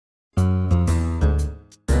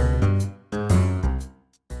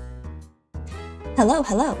Hello,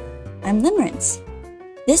 I'm Limerence.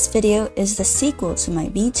 This video is the sequel to my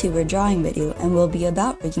VTuber drawing video and will be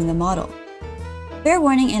about rigging the model. Fair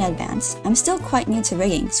warning in advance, I'm still quite new to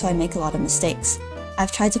rigging, so I make a lot of mistakes.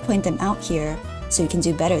 I've tried to point them out here so you can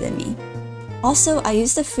do better than me. Also, I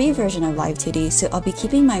use the free version of live2d, so I'll be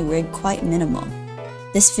keeping my rig quite minimal.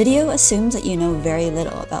 This video assumes that you know very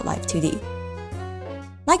little about live2d.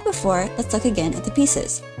 Like before, let's look again at the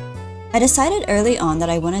pieces. I decided early on that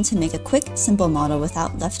I wanted to make a quick, simple model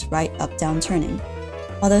without left, right, up, down turning.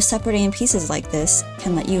 Although separating pieces like this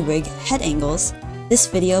can let you rig head angles, this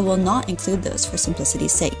video will not include those for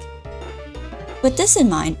simplicity's sake. With this in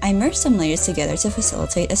mind, I merged some layers together to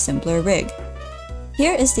facilitate a simpler rig.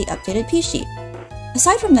 Here is the updated piece sheet.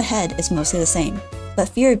 Aside from the head, it's mostly the same, but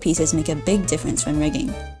fewer pieces make a big difference when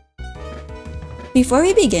rigging. Before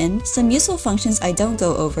we begin, some useful functions I don't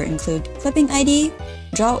go over include clipping ID,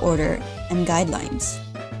 draw order, and guidelines.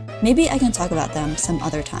 Maybe I can talk about them some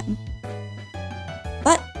other time.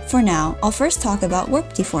 But for now, I'll first talk about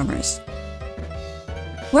warp deformers.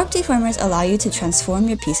 Warp deformers allow you to transform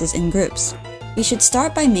your pieces in groups. You should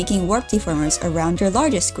start by making warp deformers around your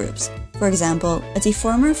largest groups. For example, a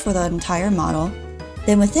deformer for the entire model,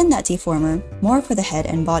 then within that deformer, more for the head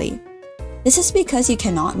and body. This is because you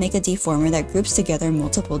cannot make a deformer that groups together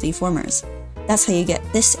multiple deformers. That's how you get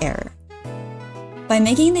this error. By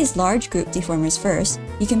making these large group deformers first,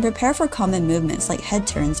 you can prepare for common movements like head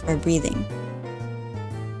turns or breathing.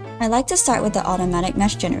 I like to start with the automatic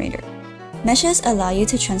mesh generator. Meshes allow you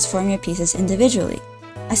to transform your pieces individually.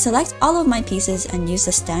 I select all of my pieces and use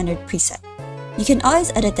the standard preset. You can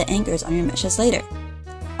always edit the anchors on your meshes later.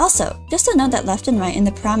 Also, just a note that left and right in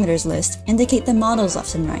the parameters list indicate the model's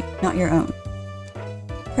left and right, not your own.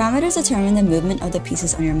 Parameters determine the movement of the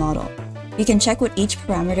pieces on your model. You can check what each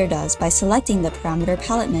parameter does by selecting the parameter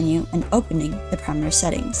palette menu and opening the parameter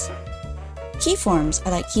settings. Keyforms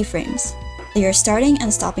are like keyframes. They are starting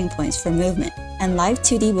and stopping points for movement, and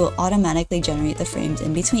live2d will automatically generate the frames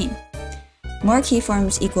in between. More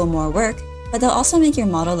keyforms equal more work, but they'll also make your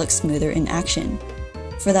model look smoother in action.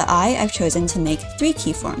 For the eye, I've chosen to make 3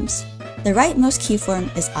 keyforms. The rightmost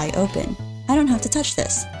keyform is eye open. I don't have to touch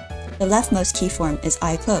this. The leftmost keyform is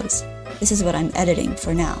eye close. This is what I'm editing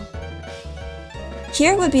for now.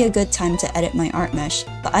 Here would be a good time to edit my art mesh,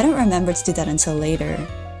 but I don't remember to do that until later.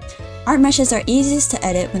 Art meshes are easiest to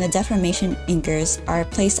edit when the deformation anchors are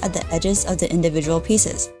placed at the edges of the individual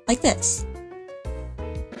pieces, like this.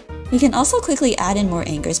 You can also quickly add in more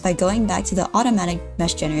anchors by going back to the automatic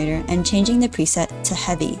mesh generator and changing the preset to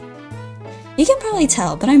heavy. You can probably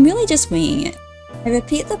tell, but I'm really just winging it. I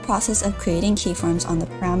repeat the process of creating keyforms on the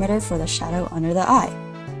parameter for the shadow under the eye.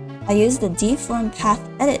 I use the Deform Path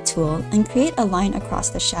Edit tool and create a line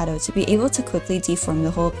across the shadow to be able to quickly deform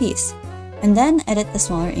the whole piece, and then edit the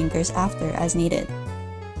smaller anchors after as needed.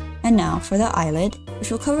 And now for the eyelid,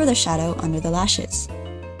 which will cover the shadow under the lashes.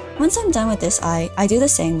 Once I'm done with this eye, I do the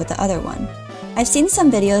same with the other one. I've seen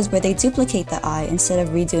some videos where they duplicate the eye instead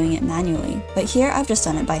of redoing it manually, but here I've just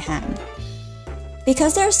done it by hand.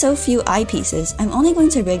 Because there are so few eye pieces, I'm only going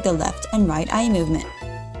to rig the left and right eye movement.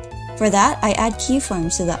 For that, I add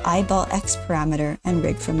keyforms to the eyeball X parameter and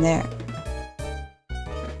rig from there.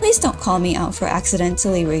 Please don't call me out for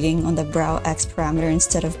accidentally rigging on the brow X parameter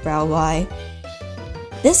instead of brow Y.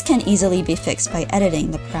 This can easily be fixed by editing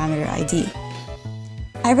the parameter ID.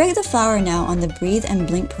 I rigged the flower now on the breathe and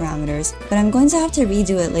blink parameters, but I'm going to have to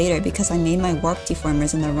redo it later because I made my warp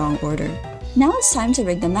deformers in the wrong order. Now it's time to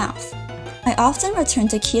rig the mouth. I often return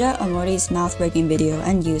to Kira Omori's mouth rigging video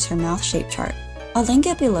and use her mouth shape chart. I'll link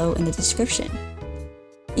it below in the description.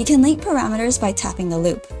 You can link parameters by tapping the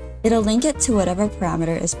loop. It'll link it to whatever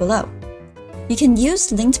parameter is below. You can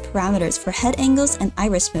use linked parameters for head angles and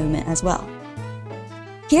iris movement as well.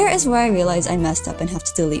 Here is where I realize I messed up and have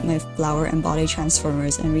to delete my flower and body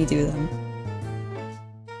transformers and redo them.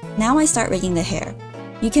 Now I start rigging the hair.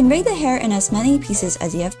 You can rig the hair in as many pieces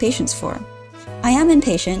as you have patience for. I am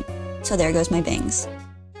impatient, so there goes my bangs.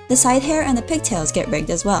 The side hair and the pigtails get rigged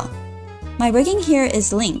as well. My rigging here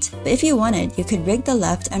is linked, but if you wanted, you could rig the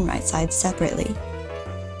left and right sides separately.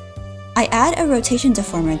 I add a rotation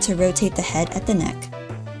deformer to rotate the head at the neck.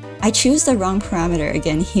 I choose the wrong parameter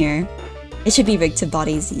again here. It should be rigged to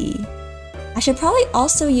body Z. I should probably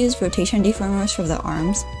also use rotation deformers for the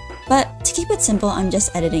arms, but to keep it simple, I'm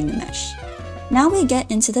just editing the mesh. Now we get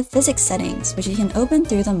into the physics settings, which you can open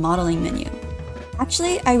through the modeling menu.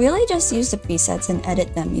 Actually, I really just use the presets and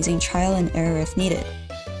edit them using trial and error if needed.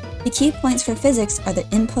 The key points for physics are the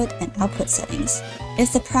input and output settings.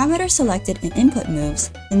 If the parameter selected in input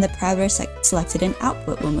moves, then the parameter selected in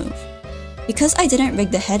output will move. Because I didn't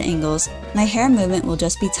rig the head angles, my hair movement will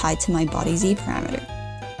just be tied to my body Z parameter.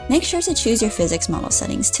 Make sure to choose your physics model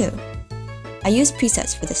settings too. I use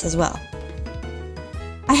presets for this as well.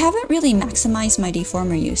 I haven't really maximized my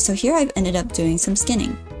deformer use, so here I've ended up doing some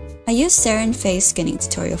skinning. I used Sarah and Faye's skinning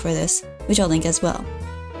tutorial for this, which I'll link as well.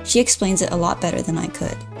 She explains it a lot better than I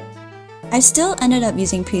could. I've still ended up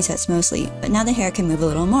using presets mostly, but now the hair can move a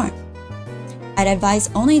little more. I'd advise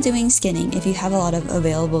only doing skinning if you have a lot of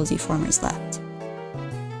available deformers left.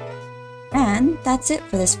 And that's it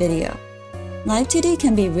for this video. Live2d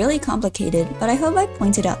can be really complicated, but I hope I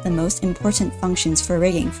pointed out the most important functions for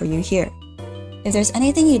rigging for you here. If there's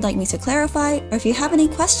anything you'd like me to clarify, or if you have any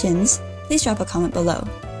questions, please drop a comment below.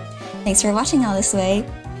 Thanks for watching all this way.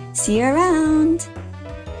 See you around!